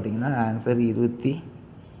 எவ்வளோன்னு பார்த்தீங்கன்னா ஆன்சர் 25.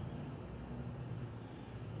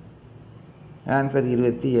 ஆன்சர்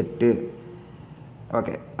 28.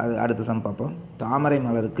 ஓகே, அது அடுத்த சம் பார்ப்போம். தாமரை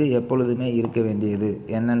மலருக்கு எப்பொழுதுமே இருக்க வேண்டியது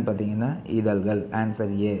என்னன்னு பார்த்தீங்கன்னா இதழ்கள்.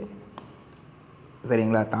 Answer A.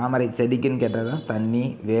 சரிங்களா? தாமரை செடிக்குன்னு கேட்டால் தான் தண்ணி,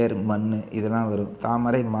 வேர், மண் இதெல்லாம் வரும்.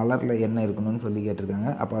 தாமரை மலரில் என்ன இருக்கணும்னு சொல்லி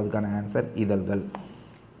கேட்டிருக்காங்க. அப்போ அதுக்கான ஆன்சர் இதழ்கள்.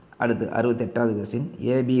 அடுத்து 68வது கொஸ்டின்.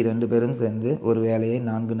 ஏபி 2 பேரும் சேர்ந்து ஒரு வேலையை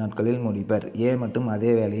 4 நாட்களில் முடிப்பர். ஏ மட்டும்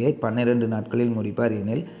அதே வேலையை 12 நாட்களில் முடிப்பார்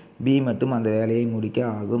எனில் பி மட்டும் அந்த வேலையை முடிக்க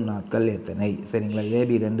ஆகும் நாட்கள் எத்தனை? சரிங்களா?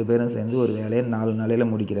 ஏபி 2 பேரும் சேர்ந்து ஒரு வேலையை 4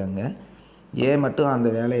 நாளையில் முடிக்கிறாங்க. ஏ மட்டும் அந்த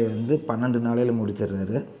வேலையை 12 நாளையில்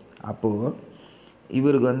முடிச்சிடுறாரு. அப்போது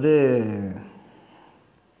இவருக்கு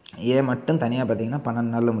ஏ மட்டும் தனியாக பார்த்தீங்கன்னா 12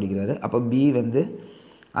 நாளில் முடிக்கிறாரு. அப்போ பி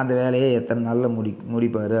அந்த வேலையை எத்தனை நாளில்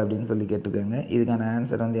முடிப்பார் அப்படின்னு சொல்லி கேட்டிருக்காங்க. இதுக்கான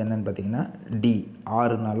ஆன்சர் என்னென்னு பார்த்தீங்கன்னா டி,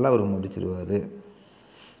 6 நாளில் அவர் முடிச்சிருவார்.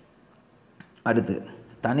 அடுத்து,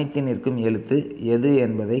 தனித்து நிற்கும் எழுத்து எது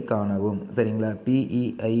என்பதை காணவும். சரிங்களா?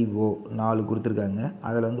 PEIO 4 கொடுத்துருக்காங்க.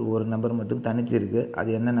 அதில் ஒரு நம்பர் மட்டும் தனிச்சு இருக்குது. அது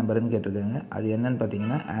என்ன நம்பருன்னு கேட்டிருக்காங்க. அது என்னன்னு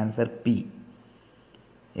பார்த்தீங்கன்னா ஆன்சர் பி.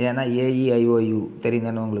 ஏன்னா AEIOU தெரியும்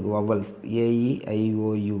தானே உங்களுக்கு, வவல்ஸ்.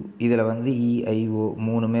 AEIOU இதில் EIO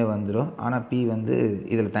 3மே வந்துடும். ஆனால் பி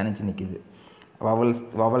இதில் தனிச்சு நிற்கிது.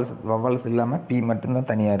 வவல்ஸ் இல்லாமல் பி மட்டும்தான்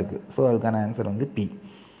தனியாக இருக்குது. ஸோ அதுக்கான ஆன்சர் பி.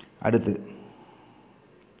 அடுத்து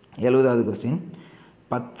 70வது கொஸ்டின்.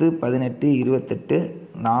 10, 18, 28,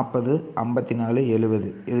 40, 54, 70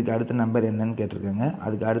 இதுக்கு அடுத்த நம்பர் என்னன்னு கேட்டிருக்காங்க.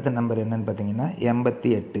 அதுக்கு அடுத்த நம்பர் என்னன்னு பார்த்தீங்கன்னா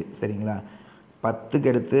 88. சரிங்களா? 10க்கு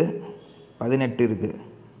அடுத்து 18 இருக்குது.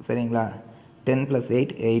 சரிங்களா? 10 +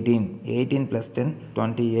 8 18, 18 + 10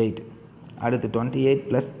 28. அடுத்து 28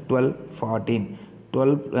 + 12 14,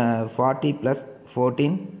 40 +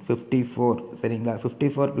 14 54. சரிங்களா?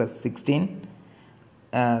 54 + 16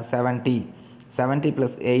 70, 70 +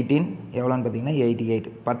 18 எவ்வளோன்னு பார்த்தீங்கன்னா 88.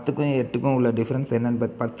 10க்கும் 8க்கும் உள்ள டிஃப்ரென்ஸ் என்னென்னு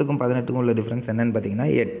 10க்கும் 18க்கும் உள்ள டிஃப்ரென்ஸ் என்னென்னு பார்த்தீங்கன்னா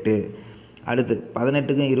 8. அடுத்து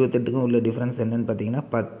 18க்கும் 28க்கும் உள்ள டிஃப்ரென்ஸ் என்னென்னு பார்த்தீங்கன்னா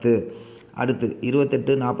 10. அடுத்து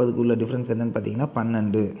 28 40க்கு உள்ள டிஃப்ரென்ஸ் என்னென்னு பார்த்தீங்கன்னா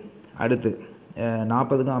 12. அடுத்து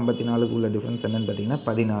 40க்கும் 54க்கும் உள்ள டிஃப்ரென்ஸ் என்னென்னு பார்த்தீங்கன்னா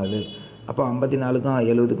 14. அப்போ 54க்கும்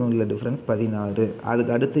 70க்கும் உள்ள டிஃப்ரென்ஸ் 16.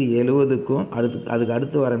 அதுக்கு அடுத்து 70க்கும் அதுக்கு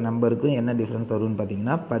அடுத்து வர நம்பருக்கும் என்ன டிஃப்ரென்ஸ் வரும்னு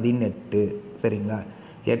பார்த்தீங்கன்னா 18. சரிங்களா?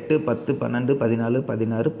 8, 10, 12, 14,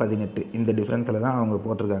 16, 18 இந்த டிஃப்ரென்ஸில் தான் அவங்க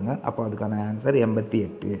போட்டிருக்காங்க. அப்போ அதுக்கான ஆன்சர்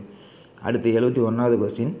 88. அடுத்து 71வது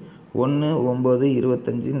கொஸ்டின். 1, 9,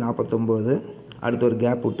 25, 49. அடுத்து ஒரு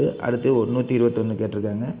கேப் விட்டு அடுத்து 121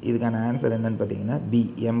 கேட்டிருக்காங்க. இதுக்கான ஆன்சர் என்னன்னு பார்த்தீங்கன்னா பி,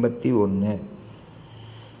 81.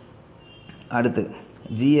 அடுத்து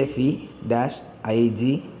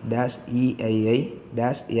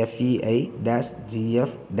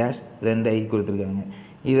GFE-IG-EII-FEI-GF-2i கொடுத்துருக்காங்க.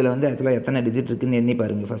 இதில் ஆக்சுவலாக எத்தனை டிஜிட் இருக்குதுன்னு எண்ணி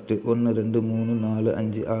பாருங்கள். ஃபஸ்ட்டு 1 2 3 4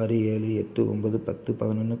 5 6 7 8 9 10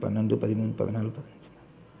 11 12 13 14 15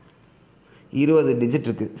 20 டிஜிட்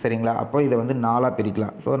இருக்குது. சரிங்களா? அப்போ இதை 4ஆக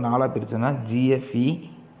பிரிக்கலாம். ஸோ 4ஆக பிரித்தோன்னா GFE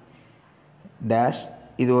டேஷ்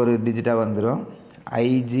இது ஒரு டிஜிட்டாக வந்துடும்.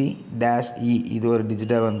 IG-E இது ஒரு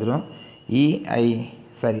டிஜிட்டாக வந்துடும்.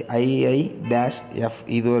 II-F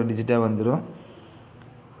இது ஒரு டிஜிட்டாக வந்துடும்.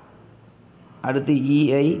 அடுத்து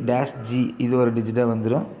EI-G இது ஒரு டிஜிட்டாக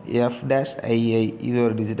வந்துடும். F-II இது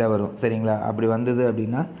ஒரு டிஜிட்டாக வரும். சரிங்களா? அப்படி வந்தது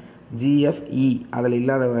அப்படின்னா GFE அதில்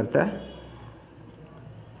இல்லாத வார்த்தை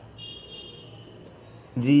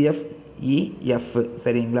GFEF.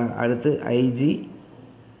 சரிங்களா? அடுத்து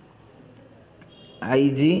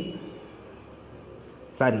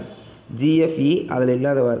GFE அதில்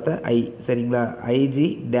இல்லாத வார்த்தை I. சரிங்களா? IG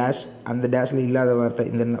டேஷ் அந்த டேஷில் இல்லாத வார்த்தை.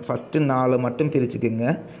 இந்த ஃபஸ்ட்டு 4 மட்டும் பிரிச்சுக்குங்க.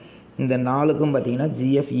 இந்த 4க்கும் பார்த்தீங்கன்னா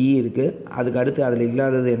GFE இருக்குது. அதுக்கு அடுத்து அதில்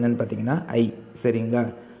இல்லாதது என்னன்னு பார்த்தீங்கன்னா I. சரிங்களா?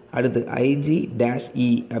 அடுத்து IG-E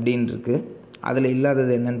அப்படின்னு இருக்குது. அதில்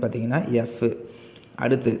இல்லாதது என்னன்னு பார்த்தீங்கன்னா F.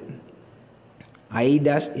 அடுத்து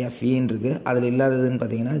I-FEன்னு இருக்குது. அதில் இல்லாததுன்னு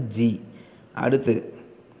பார்த்தீங்கன்னா G. அடுத்து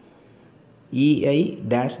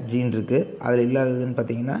EI-Gன்னு இருக்குது. அதில் இல்லாததுன்னு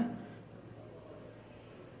பார்த்தீங்கன்னா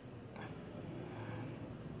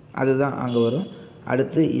அதுதான் அங்கே வரும்.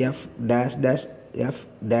 அடுத்து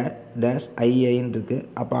F-IIன்னு இருக்குது.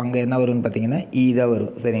 அப்போ அங்கே என்ன வரும்னு பார்த்தீங்கன்னா E தான்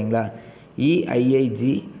வரும். சரிங்களா?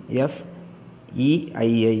 EIIG-FEII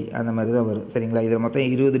அந்த மாதிரி தான் வரும். சரிங்களா? இதில் மொத்தம்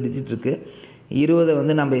 20 டிஜிட் இருக்குது.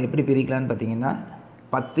 20 நம்ம எப்படி பிரிக்கலான்னு பார்த்தீங்கன்னா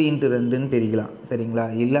 10 × 2ன்னு பிரிக்கலாம். சரிங்களா?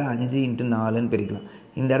 இல்லை 5 × 4ன்னு பிரிக்கலாம்.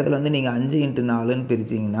 இந்த இடத்துல நீங்கள் 5 × 4ன்னு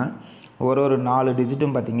பிரிச்சிங்கன்னா ஒரு 4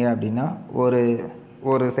 டிஜிட்டும் பார்த்தீங்க அப்படின்னா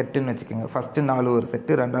ஒரு செட்டுன்னு வச்சுக்கோங்க. ஃபஸ்ட்டு 4 ஒரு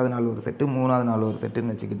செட்டு, 2வது 4 ஒரு செட்டு, 3வது 4 ஒரு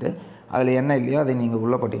செட்டுன்னு வச்சுக்கிட்டு அதில் என்ன இல்லையோ அதை நீங்கள்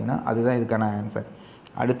உள்ளே போட்டிங்கன்னா அதுதான் இதுக்கான ஆன்சர்.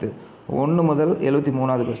 அடுத்து 1 முதல்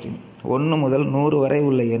 73வது கொஸ்டின். 1 முதல் 100 வரை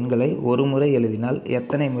உள்ள எண்களை ஒரு முறை எழுதினால்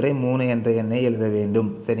எத்தனை முறை 3 என்ற எண்ணை எழுத வேண்டும்?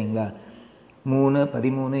 சரிங்களா? 3,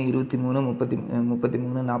 13, 23, 33,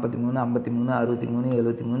 43, 53, 63,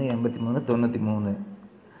 73, 83, 93.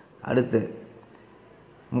 அடுத்து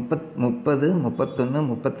 30, 31,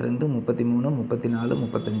 32, 33, 34, 35,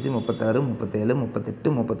 36, 37,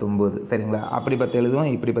 38, 39. சரிங்களா? அப்படி 10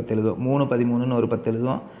 எழுதுவோம், இப்படி 10 எழுதுவோம். 3, 13ன்னு ஒரு 10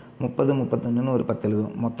 எழுதுவோம், 30, 31ன்னு ஒரு 10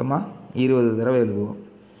 எழுதுவோம். மொத்தமாக 20 தடவை எழுதுவோம்.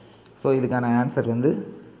 ஸோ இதுக்கான ஆன்சர் வந்து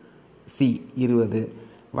சி 20.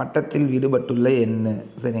 வட்டத்தில் விடுபட்டுள்ள எண்ணு.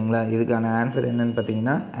 சரிங்களா? இதுக்கான ஆன்சர் என்னன்னு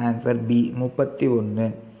பார்த்தீங்கன்னா ஆன்சர் பி 31.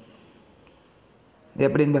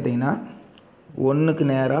 எப்படின்னு பார்த்தீங்கன்னா 1க்கு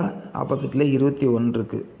நேராக ஆப்போசிட்டில் 21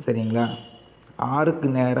 இருக்குது. சரிங்களா? 6க்கு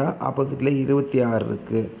நேராக ஆப்போசிட்டில் 26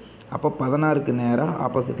 இருக்குது. அப்போ 16க்கு நேராக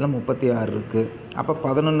ஆப்போசிட்டில் 36 இருக்குது. அப்போ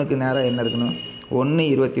 11க்கு நேராக என்ன இருக்கணும்? 1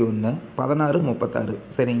 21, 16 36.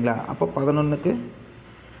 சரிங்களா? அப்போ 11க்கு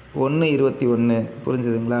 1 21.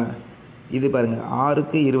 புரிஞ்சுதுங்களா? இது பாருங்கள்,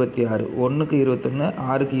 6க்கு 26, 1க்கு 21,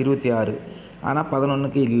 6க்கு 26. ஆனால்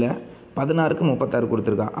 11க்கு இல்லை, 16க்கு 36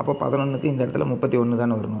 கொடுத்துருக்கான். அப்போ 11க்கு இந்த இடத்துல 31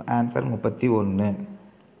 தானே வரணும். ஆன்சர் 31.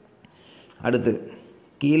 அடுத்து,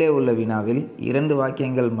 கீழே உள்ள வினாவில் 2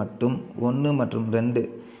 வாக்கியங்கள் மட்டும் 1 மற்றும் 2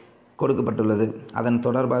 கொடுக்கப்பட்டுள்ளது. அதன்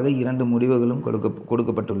தொடர்பாக 2 முடிவுகளும்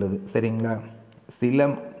கொடுக்கப்பட்டுள்ளது. சரிங்களா? சில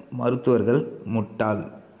மருத்துவர்கள் முட்டாள்.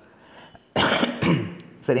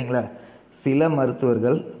 சரிங்களா? சில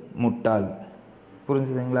மருத்துவர்கள் முட்டாள்.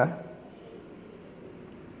 புரிஞ்சுதுங்களா?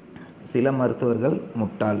 சில மருத்துவர்கள்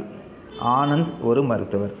முட்டாள். ஆனந்த் ஒரு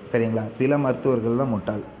மருத்துவர். சரிங்களா? சில மருத்துவர்கள் தான்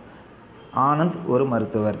முட்டாள், ஆனந்த் ஒரு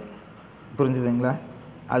மருத்துவர். புரிஞ்சுதுங்களா?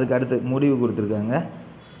 அதுக்கு அடுத்து முடிவு கொடுத்துருக்காங்க.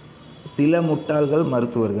 சில முட்டாள்கள்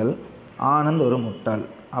மருத்துவர்கள், ஆனந்த் ஒரு முட்டாள்.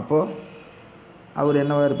 அப்போது அவர்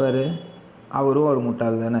என்னவா இருப்பார்? அவரும் ஒரு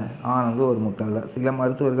முட்டாள் தானே. ஆனந்தும் ஒரு முட்டாள் தான். சில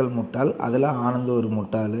மருத்துவர்கள் முட்டாள், அதில் ஆனந்தும் ஒரு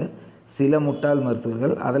முட்டாள். சில முட்டாள்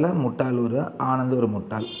மருத்துவர்கள், அதில் முட்டாள் ஒரு, ஆனந்த் ஒரு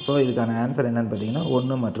முட்டாள். ஸோ இதுக்கான ஆன்சர் என்னன்னு பார்த்தீங்கன்னா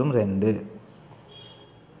 1 மற்றும் 2.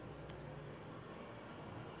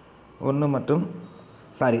 1 மட்டும்.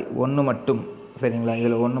 சரிங்களா?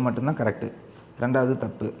 இதில் 1 மட்டும்தான் கரெக்டு, 2வது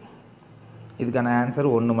தப்பு. இதுக்கான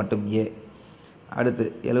ஆன்சர் 1 மட்டும், ஏ. அடுத்து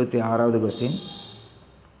 76வது கொஸ்டின்.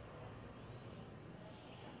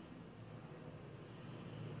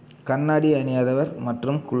 கண்ணாடி அணியாதவர்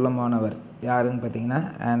மற்றும் குள்ளமானவர் யாருன்னு பார்த்தீங்கன்னா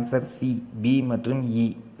ஆன்சர் சி, பி மற்றும் இ.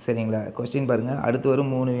 சரிங்களா? கொஸ்டின் பாருங்கள். அடுத்து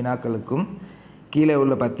வரும் 3 வினாக்களுக்கும் கீழே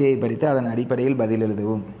உள்ள பத்தியை படித்து அதன் அடிப்படையில் பதில்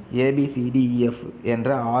எழுதவும். ஏபிசிடிஇஎஃப் என்ற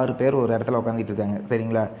 6 பேர் ஒரு இடத்துல உட்காந்துட்டு இருக்காங்க.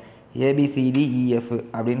 சரிங்களா? ஏபிசிடிஇஎஃப்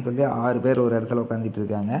அப்படின்னு சொல்லி 6 பேர் ஒரு இடத்துல உட்காந்துட்டு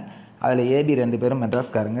இருக்காங்க. அதில் ஏபி 2 பேரும்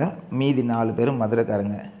மெட்ராஸ்காரங்க, மீதி 4 பேரும்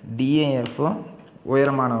மதுரைக்காரங்க. டிஏஎஃப்பும்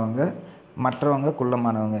உயரமானவங்க, மற்றவங்க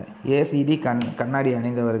குள்ளமானவங்க. ஏசிடி கண்ணாடி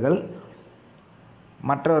அணிந்தவர்கள்,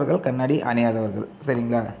 மற்றவர்கள் கண்ணாடி அணியாதவர்கள்.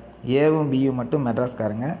 சரிங்களா? ஏவும் பியும் மட்டும்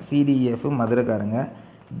மெட்ராஸ்காரங்க, சிடிஎஃப்பும் மதுரைக்காரங்க,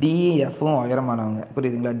 டிஎஃப்பும் உயரமானவங்க.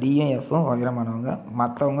 புரியுதுங்களா? டிஎஃப்பும் உயரமானவங்க,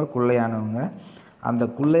 மற்றவங்க குள்ளையானவங்க. அந்த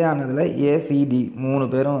குள்ளையானதில் ஏசிடி 3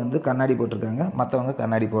 பேரும் வந்து கண்ணாடி போட்டிருக்காங்க, மற்றவங்க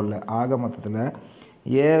கண்ணாடி போடல. ஆக மொத்தத்தில்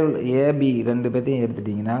ஏபி 2 பேர்த்தையும்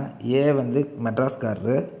எடுத்துட்டிங்கன்னா ஏ வந்து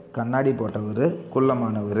மெட்ராஸ்காரரு, கண்ணாடி போட்டவர்,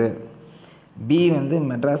 குள்ளமானவர். பி வந்து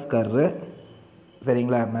மெட்ராஸ்காரரு.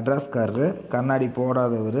 சரிங்களா? மெட்ராஸ்காரரு, கண்ணாடி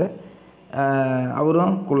போடாதவர்,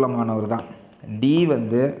 அவரும் குள்ளமானவர் தான். டி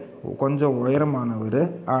வந்து கொஞ்சம் உயரமானவர்,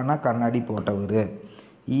 ஆனால் கண்ணாடி போட்டவர்.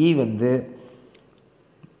 இ வந்து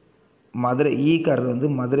மதுரை, ஈக்காரர் வந்து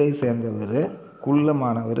மதுரையை சேர்ந்தவர்,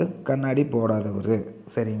 குள்ளமானவர், கண்ணாடி போடாதவர்.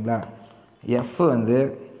 சரிங்களா? எஃப் வந்து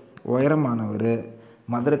உயரமானவர்,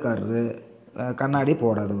 மதுரைக்காரரு, கண்ணாடி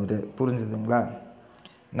போடாதவர். புரிஞ்சுதுங்களா?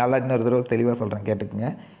 நல்லா இன்னொரு தடவை தெளிவாக சொல்கிறேன், கேட்டுக்குங்க.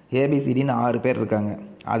 ஏபிசிடின்னு 6 பேர் இருக்காங்க.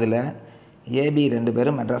 அதில் ஏபி 2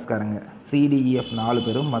 பேரும் மெட்ராஸ்காரங்க, சிடிஇஎஃப் 4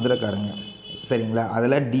 பேரும் மதுரைக்காரங்க. சரிங்களா?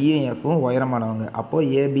 அதில் டிஎஃப்பும் உயரமானவங்க. அப்போது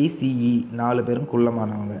ஏபிசிஇ 4 பேரும்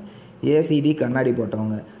குள்ளமானவங்க. ஏசிடி கண்ணாடி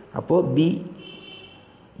போட்டவங்க. அப்போது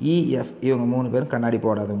பிஇஎஃப் இவங்க 3 பேரும் கண்ணாடி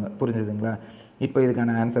போடாதவங்க. புரிஞ்சுதுங்களா? இப்போ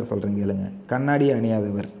இதுக்கான ஆன்சர் சொல்கிறேங்க, கேளுங்க. கண்ணாடி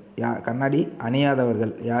அணியாதவர் கண்ணாடி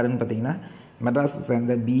அணியாதவர்கள் யாருன்னு பார்த்தீங்கன்னா மெட்ராஸ்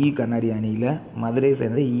சேர்ந்த பிஇ கண்ணாடி அணியில், மதுரை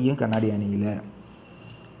சேர்ந்த இயும் கண்ணாடி அணியில்.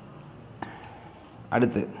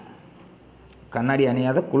 அடுத்து கண்ணாடி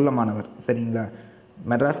அணியாத குள்ளமானவர். சரிங்களா?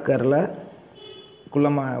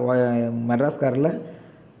 மெட்ராஸ்காரில்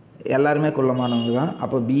எல்லாருமே குள்ளமானவங்க தான்.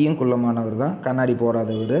 அப்போ பியும் குள்ளமானவர் தான், கண்ணாடி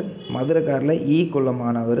போடாதவர். மதுரைக்காரில் இ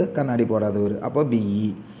குள்ளமானவர், கண்ணாடி போடாதவர். அப்போ பிஇ.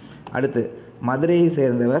 அடுத்து மதுரையை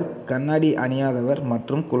சேர்ந்தவர் கண்ணாடி அணியாதவர்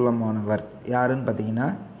மற்றும் குள்ளமானவர் யாருன்னு பார்த்தீங்கன்னா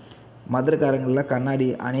மதுரைக்காரங்களில் கண்ணாடி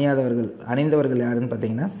அணிந்தவர்கள் யாருன்னு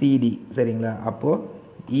பார்த்தீங்கன்னா சிடி. சரிங்களா? அப்போது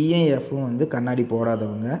இஎஃப்பும் வந்து கண்ணாடி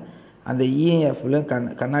போடாதவங்க. அந்த இஎஃப்பில்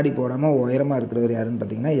கண்ணாடி போடாமல் உயரமாக இருக்கிறவர் யாருன்னு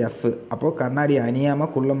பார்த்தீங்கன்னா எஃப். அப்போது கண்ணாடி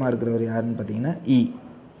அணியாமல் குள்ளமாக இருக்கிறவர் யாருன்னு பார்த்தீங்கன்னா இ.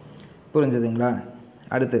 புரிஞ்சுதுங்களா?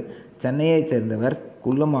 அடுத்து சென்னையைச் சேர்ந்தவர்,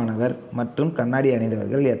 குள்ளமானவர் மற்றும் கண்ணாடி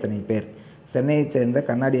அணிந்தவர்கள் எத்தனை பேர்? சென்னையைச் சேர்ந்த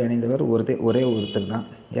கண்ணாடி அணிந்தவர் ஒரே ஒருத்தர் தான்.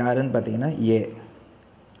 யாருன்னு பார்த்தீங்கன்னா ஏ.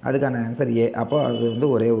 அதுக்கான ஆன்சர் ஏ. அப்போ அது வந்து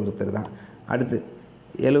ஒரே ஒருத்தர் தான். அடுத்து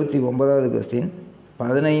 79வது கொஸ்டின்.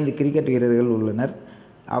 15 கிரிக்கெட் வீரர்கள் உள்ளனர்.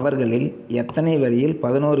 அவர்களில் எத்தனை வழியில்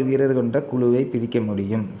 11 வீரர் கொண்ட குழுவை பிரிக்க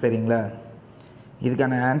முடியும்? சரிங்களா?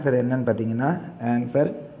 இதுக்கான ஆன்சர் என்னன்னு பார்த்தீங்கன்னா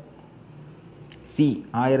ஆன்சர் சி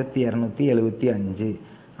 1275.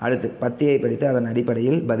 அடுத்து பத்தியை படித்து அதன்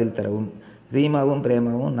அடிப்படையில் பதில் தரவும். ரீமாவும்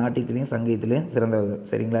பிரேமாவும் நாட்டியத்திலையும் சங்கீதத்திலையும் சிறந்தவர்கள்.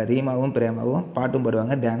 சரிங்களா? ரீமாவும் பிரேமாவும் பாட்டும்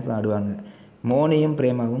பாடுவாங்க, டான்ஸும் ஆடுவாங்க. மோனியும்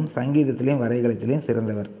பிரேமாவும் சங்கீதத்திலையும் வரைகலத்திலையும்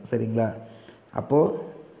சிறந்தவர். சரிங்களா? அப்போது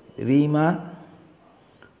ரீமா,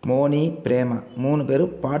 மோனி, பிரேமா 3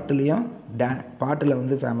 பேரும் பாட்டில்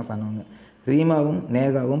வந்து ஃபேமஸ் ஆனவங்க. ரீமாவும்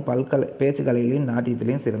நேகாவும் பேச்சுக்கலையிலையும்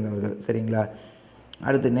நாட்டியத்திலையும் சிறந்தவர்கள். சரிங்களா?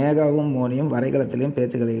 அடுத்து நேகாவும் மோனியும் வரைகலத்திலையும்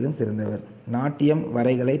பேச்சுக்கலையிலும் சிறந்தவர். நாட்டியம்,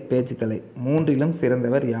 வரைகலை, பேச்சுக்கலை 3லும்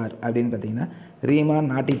சிறந்தவர் யார் அப்படின்னு பார்த்தீங்கன்னா ரீமா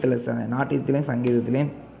நாட்டியத்திலையும்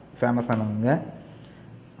சங்கீதத்திலையும் ஃபேமஸ் ஆனவங்க.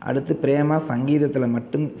 அடுத்து பிரேமா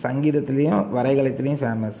சங்கீதத்திலையும் வரைகலத்திலையும்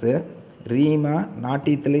ஃபேமஸ்ஸு. ரீமா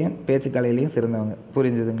நாட்டியத்திலையும் பேச்சுக்கலையிலையும் சிறந்தவங்க.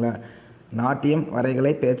 புரிஞ்சுதுங்களா? நாட்டியம்,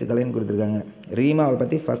 வரைகலை, பேச்சுக்கலைன்னு கொடுத்துருக்காங்க. ரீமாவை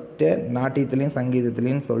பற்றி ஃபஸ்ட்டே நாட்டியத்திலையும்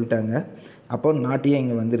சங்கீதத்திலையும் சொல்லிட்டாங்க. அப்போ நாட்டியம்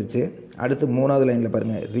இங்கே வந்துருச்சு. அடுத்து 3வது லைனில்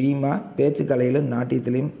பாருங்கள், ரீமா பேச்சுக்கலையிலும்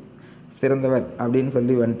நாட்டியத்திலையும் சிறந்தவர் அப்படின்னு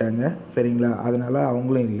சொல்லி வந்துட்டாங்க. சரிங்களா? அதனால்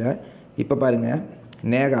அவங்களும் இல்லை. இப்போ பாருங்கள்,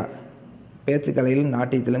 நேகா பேச்சுக்கலையிலும்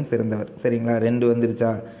நாட்டியத்திலும் சிறந்தவர். சரிங்களா? 2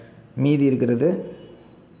 வந்துருச்சா? மீதி இருக்கிறது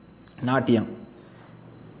நாட்டியம்,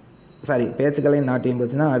 பேச்சுக்கலை, நாட்டியம்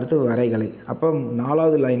போச்சுன்னா அடுத்து வரைகலை. அப்போ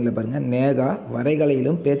 4வது லைனில் பாருங்கள், நேகா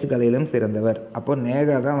வரைகலையிலும் பேச்சுக்கலையிலும் சிறந்தவர். அப்போ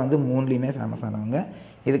நேகா தான் வந்து 3லையுமே ஃபேமஸ் ஆனவங்க.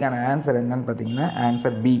 இதுக்கான ஆன்சர் என்னன்னு பார்த்தீங்கன்னா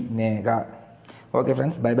answer B, Neha. Okay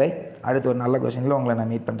friends, by by. அடுத்து ஒரு நல்ல கொஷனில் உங்களை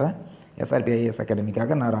நான் மீட் பண்ணுறேன். SRP IAS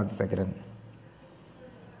அகாடமிக்காக நான் ராஜசேகரன்.